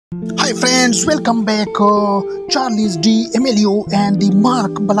Hi friends, welcome back. Charlie's Emilio and the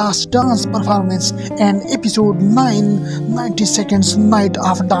Mark Ballas dance performance and episode 9 90 seconds night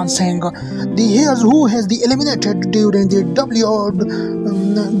of dancing. The here's who has the eliminated during the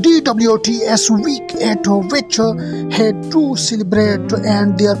DWTS week at which had to celebrate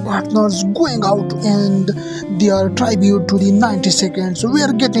and their partners going out and their tribute to the 90 seconds. We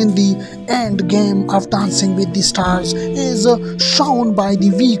are getting the end game of Dancing with the Stars is shown by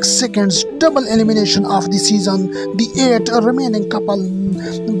the week's second double elimination of the season. The 8 remaining couple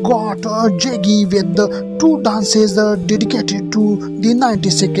got jiggy with the 2 dances dedicated to the 90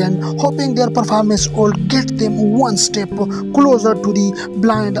 second, hoping their performance will get them one step closer to the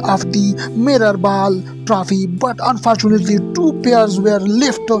blind of the mirror ball trophy. But unfortunately 2 pairs were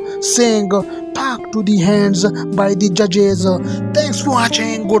left saying talk to the hands by the judges. Thanks for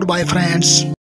watching. Goodbye friends.